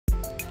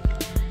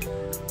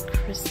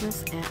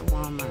Christmas at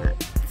Walmart.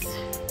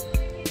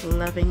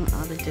 Loving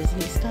all the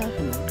Disney stuff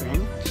and the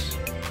Grinch.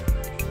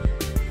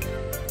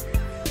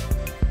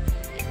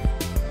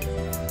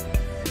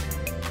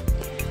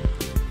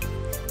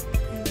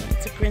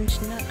 It's a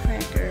Grinch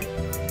nutcracker.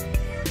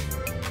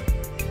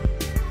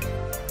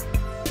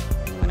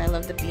 And I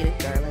love the beaded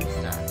garland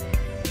stuff.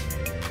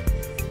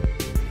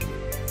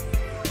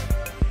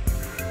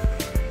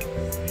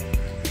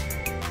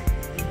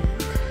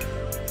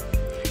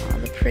 And all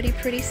the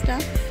pretty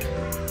stuff.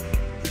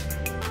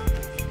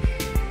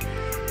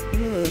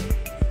 Ooh,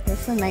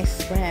 that's a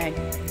nice swag.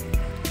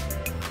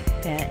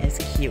 That is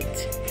cute.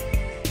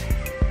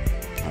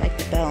 I like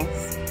the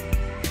bells.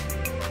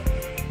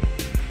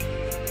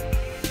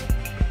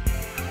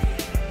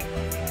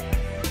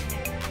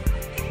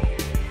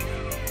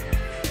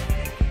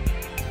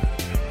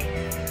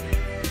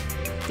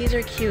 These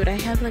are cute. I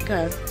have like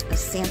a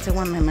Santa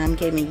one my mom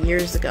gave me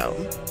years ago.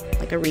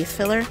 Like a wreath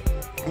filler.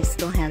 I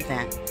still have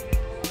that.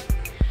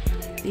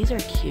 These are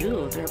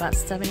cute. They're about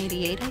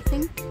 $7.88, I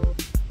think.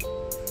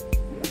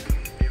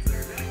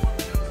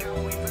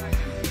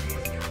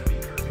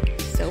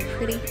 So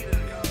pretty.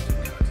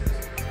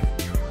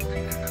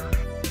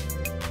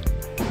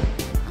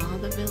 All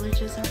the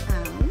villages are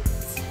out.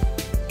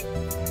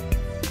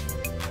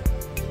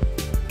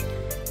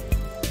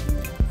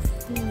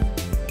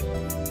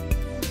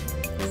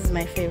 This is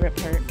my favorite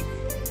part.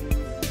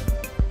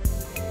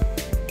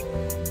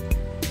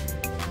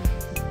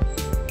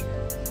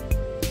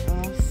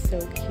 Oh, so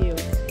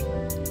cute.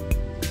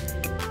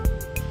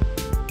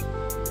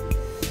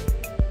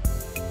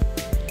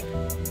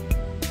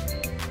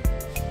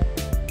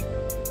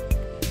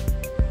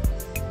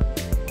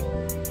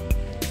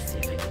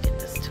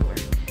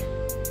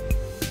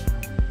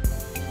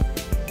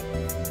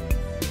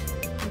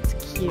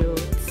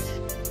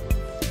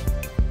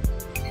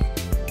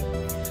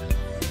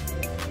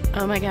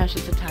 Oh my gosh,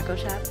 it's a taco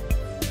shop.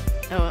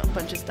 Oh, a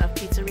bunch of stuff.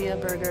 Pizzeria,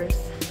 burgers.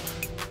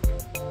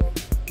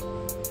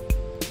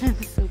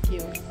 So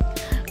cute.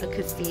 A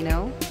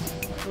casino.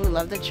 Ooh,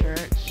 love the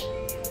church.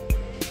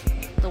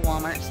 The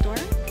Walmart store.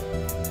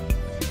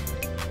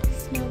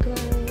 Snow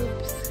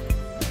globes.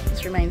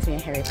 This reminds me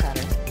of Harry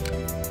Potter.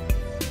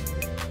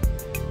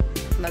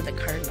 Love the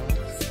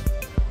cardinals.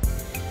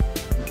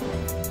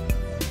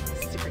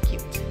 Super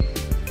cute.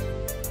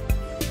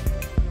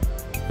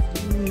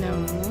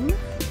 Gnome.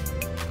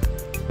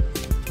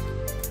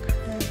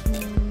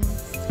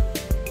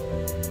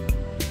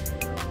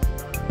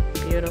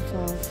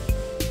 Beautiful.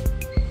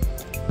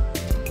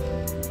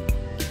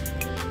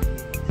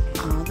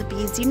 All the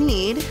beads you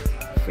need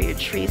for your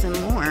trees and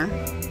more.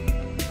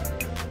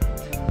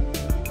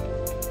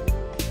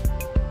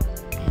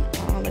 And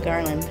all the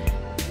garland.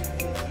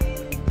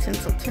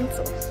 Tinsel,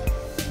 tinsel.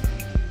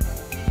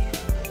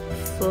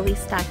 Fully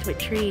stocked with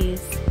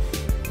trees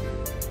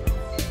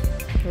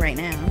right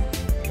now.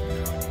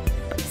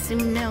 But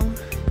soon no,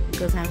 it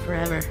goes on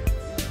forever.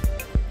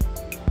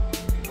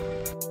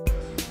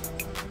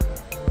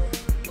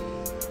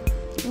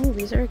 Oh,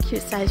 these are a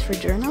cute size for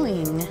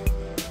journaling.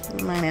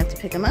 Might have to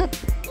pick them up.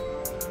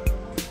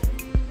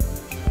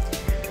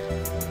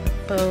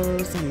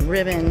 Bows and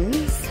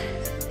ribbons.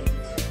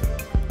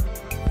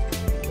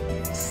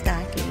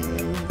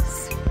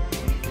 Stockings.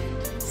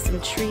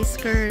 Some tree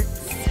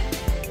skirts.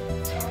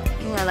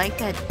 Oh, I like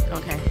that.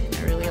 Okay,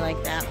 I really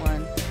like that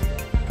one.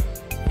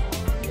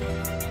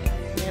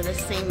 They have the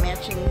same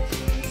matching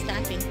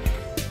stocking.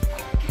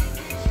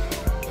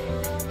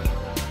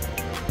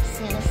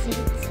 Santa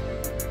seats.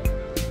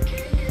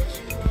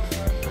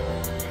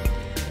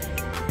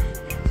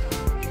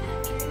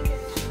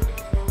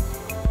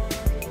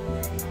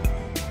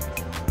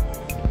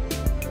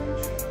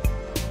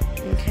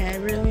 Okay, I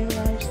really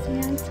love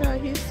Santa.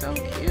 He's so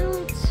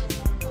cute.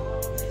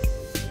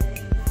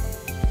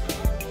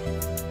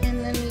 And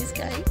then these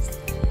guys.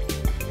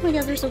 Oh my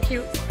god, they're so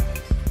cute.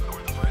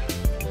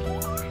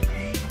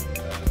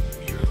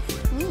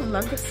 Ooh,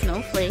 love the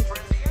snowflake.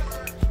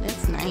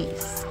 That's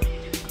nice.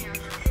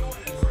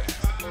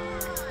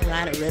 A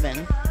lot of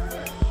ribbon.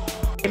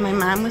 And my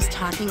mom was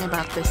talking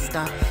about this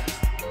stuff.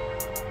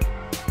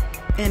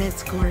 And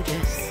it's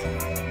gorgeous.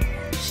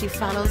 She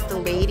follows the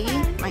lady,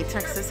 my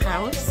Texas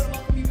house.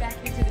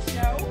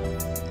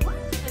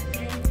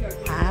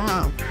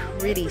 Wow,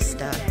 pretty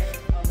stuff.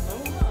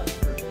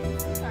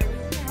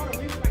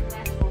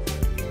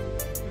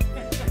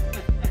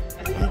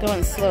 I'm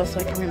going slow so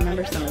I can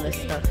remember some of this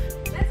stuff.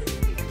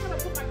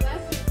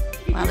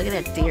 Wow, look at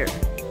that deer.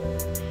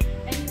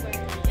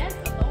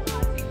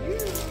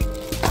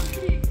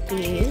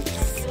 These.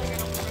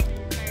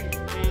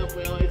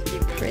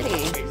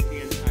 Pretty.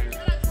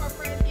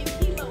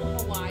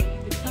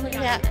 Oh, look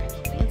at that.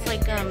 It's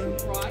like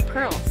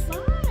pearls.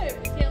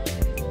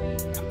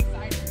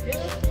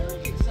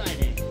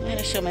 I'm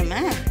gonna show my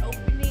mom.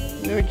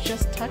 We were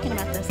just talking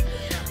about this.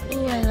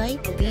 Ooh, I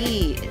like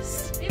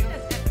these. Yeah,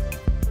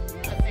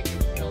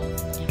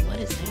 what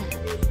is that?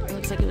 It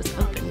looks like it was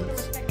open.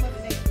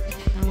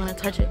 I don't want to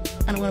touch it.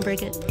 I don't want to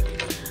break it.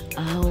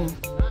 Oh,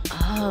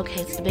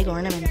 okay, it's the big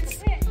ornaments.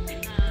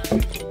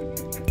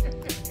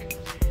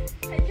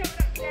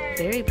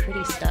 Very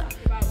pretty stuff.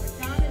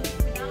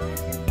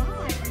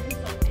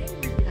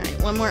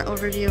 Alright, one more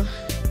overview.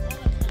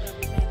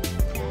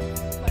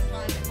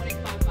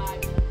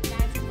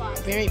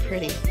 Very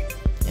pretty.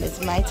 It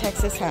is my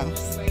Texas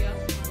house.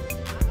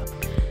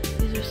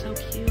 These are so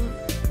cute.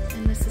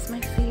 And this is my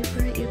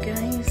favorite, you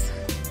guys.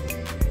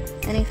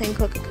 Anything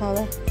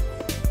Coca-Cola.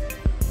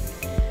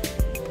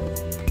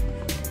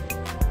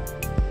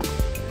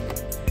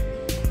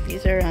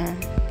 These are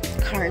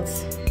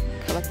cards,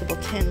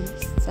 collectible tins,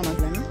 some of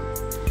them.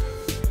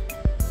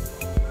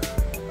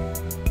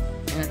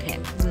 Okay,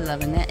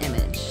 loving that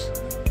image.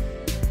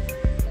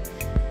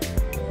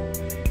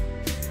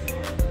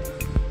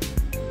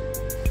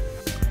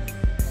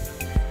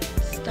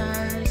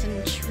 Stars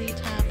and tree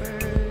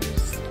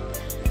toppers.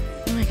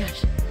 Oh my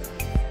gosh.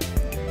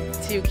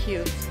 Too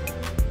cute.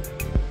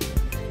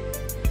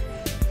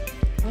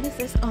 What is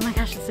this? Oh my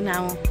gosh, it's an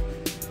owl.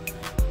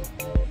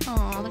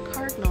 Oh, the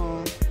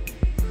cardinal.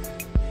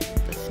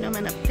 The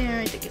snowman up there.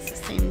 I think it's the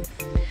same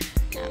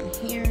down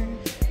here.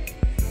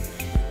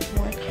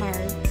 More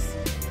cards.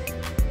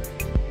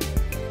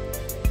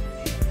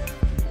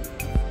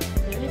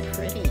 Very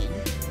pretty.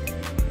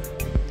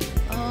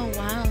 Oh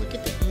wow, look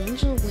at the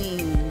angel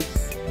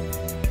wings.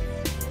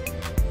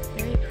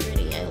 Very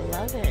pretty. I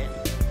love it.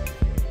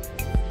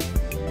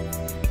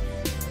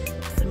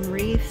 Some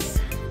wreaths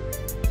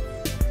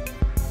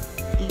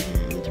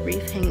and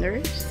wreath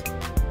hangers.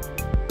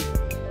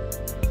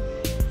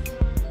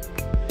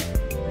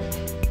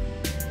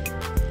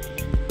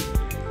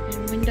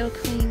 Window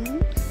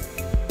clings.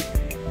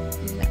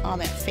 And all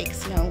that fake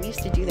snow. We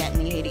used to do that in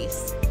the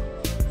 80s.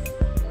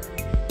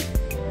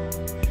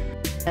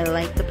 I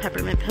like the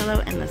peppermint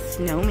pillow and the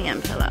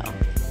snowman pillow.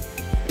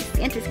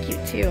 Santa's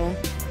cute too.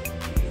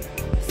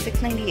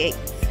 $6.98.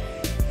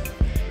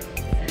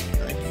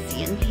 Let's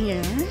see in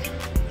here.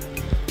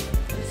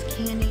 There's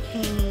candy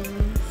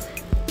canes.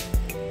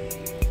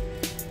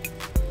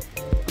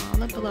 All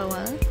the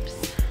blow-ups.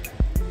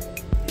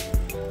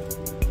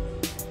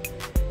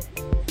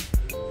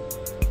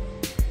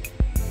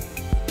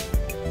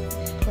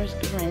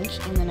 Grinch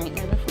and the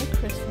Nightmare Before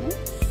Christmas.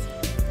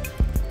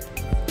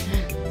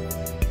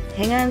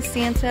 Hang on,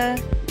 Santa.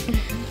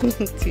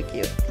 Too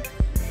cute.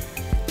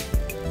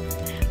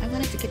 I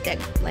wanted to get that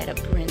light up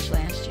Grinch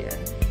last year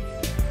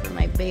for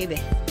my baby.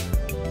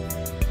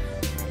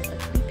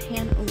 Let me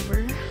pan over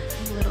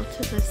a little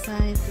to this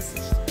side. This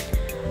is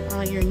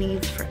all your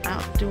needs for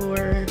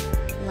outdoor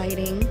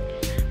lighting.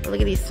 But look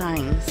at these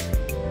signs.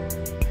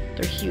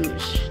 They're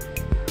huge.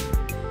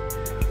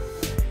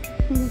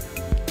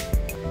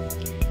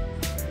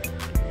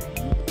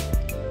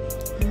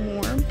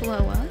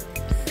 Blow-ups.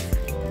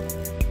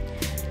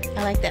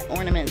 I like that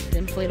ornament, the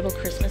inflatable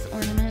Christmas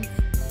ornament.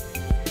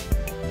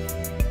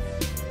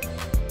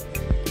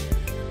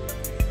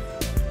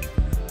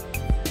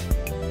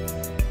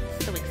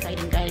 So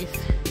exciting, guys.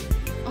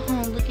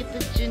 Oh, look at the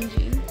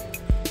Gingy.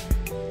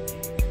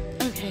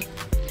 Okay.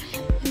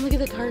 And look at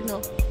the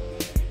cardinal.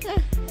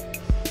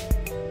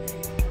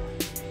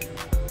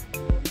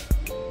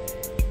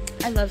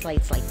 I love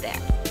lights like that.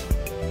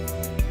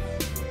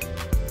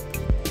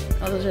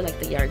 Oh, those are like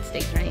the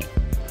yardsticks, right?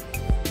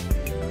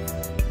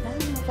 I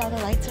don't know if all the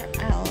lights are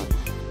out.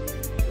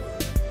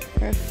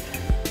 Or if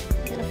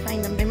I gotta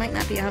find them. They might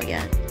not be out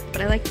yet.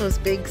 But I like those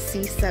big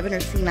C7 or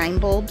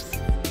C9 bulbs.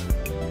 And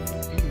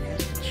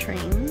there's the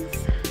trains.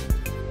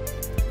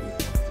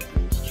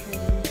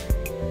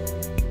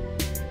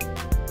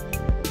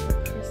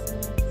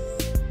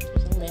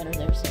 There's a ladder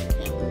there so I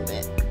can't move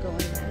it or go in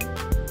there.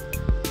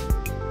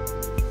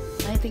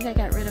 I think I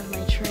got rid of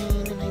my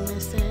train and I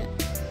miss it.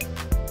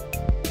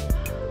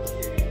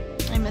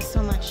 I miss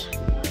so much.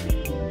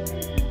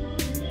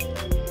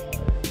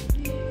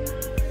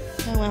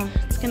 Oh well,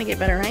 it's gonna get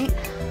better, right?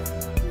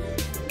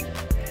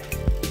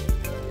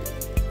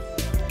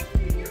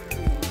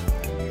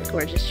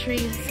 Gorgeous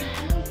trees.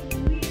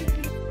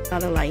 All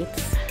the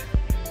lights.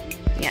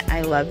 Yeah,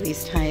 I love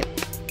these type.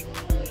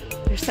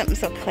 There's something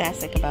so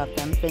classic about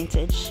them,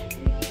 vintage.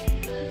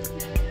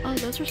 Oh,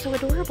 those are so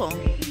adorable.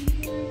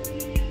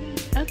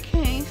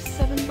 Okay,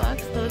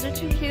 $7. Those are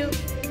too cute.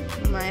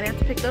 Might have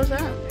to pick those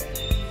up.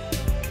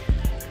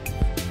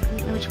 I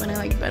don't know which one I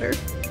like better.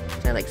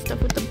 I like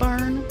stuff with the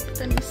barn, but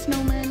then the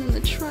snowman and the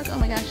truck. Oh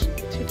my gosh,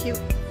 too cute.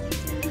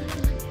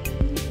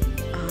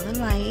 All the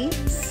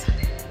lights.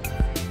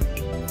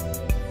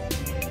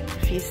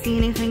 If you see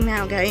anything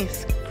now,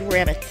 guys,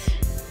 grab it.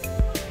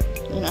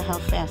 You know how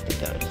fast it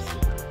goes.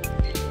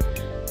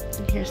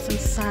 And here's some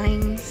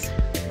signs.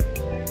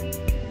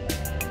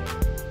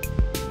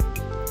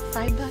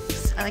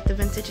 $5. I like the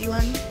vintagey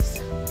ones.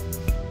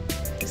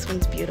 This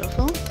one's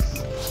beautiful.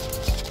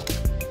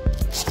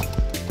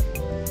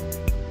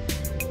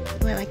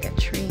 Oh, I like that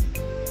tree.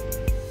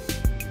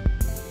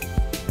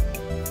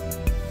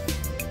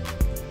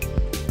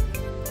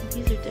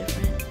 These are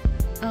different.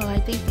 Oh, I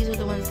think these are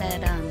the ones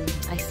that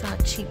I saw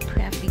at Cheap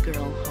Crafty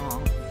Girl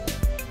haul.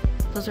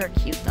 Those are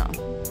cute though.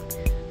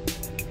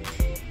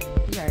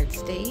 Yard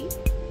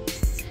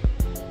stakes.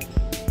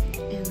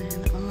 And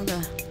then all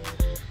the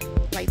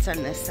lights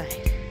on this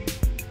side.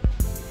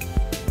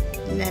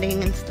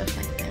 Netting and stuff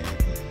like that.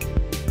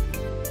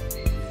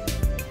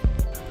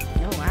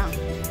 Oh wow.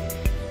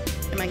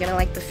 Am I gonna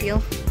like the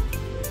feel?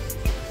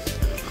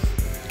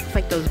 It's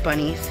like those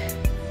bunnies.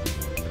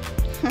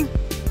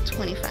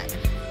 25.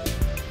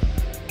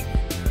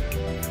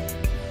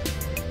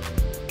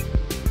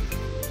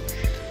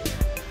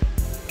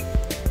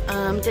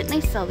 Didn't I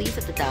sell these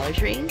at the Dollar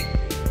Tree?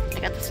 I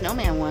got the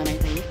snowman one, I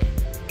think.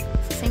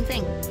 It's the same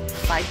thing.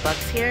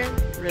 $5 here?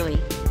 Really?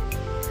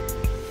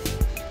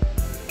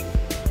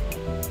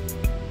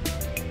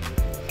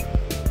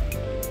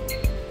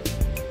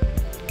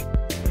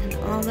 And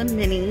all the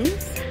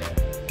minis.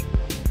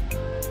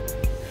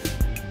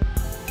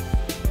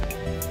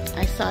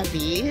 I saw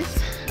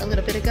these a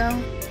little bit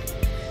ago.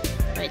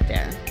 Right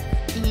there.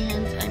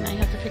 And I might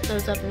have to pick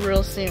those up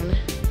real soon.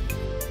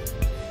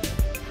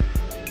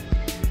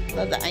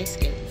 Love the ice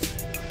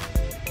skates.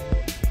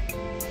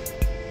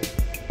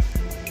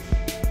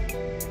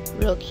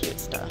 Real cute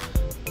stuff.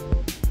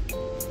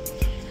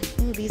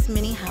 Ooh, these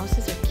mini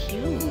houses are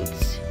cute.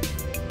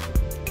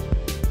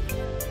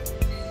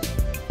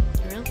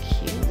 Real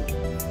cute.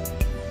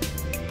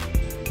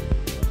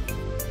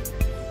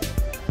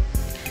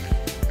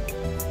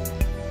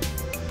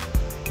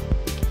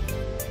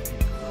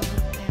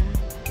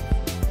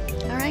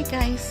 Alright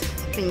guys,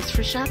 thanks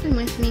for shopping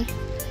with me.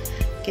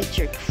 Get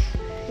your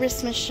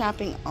Christmas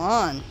shopping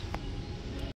on.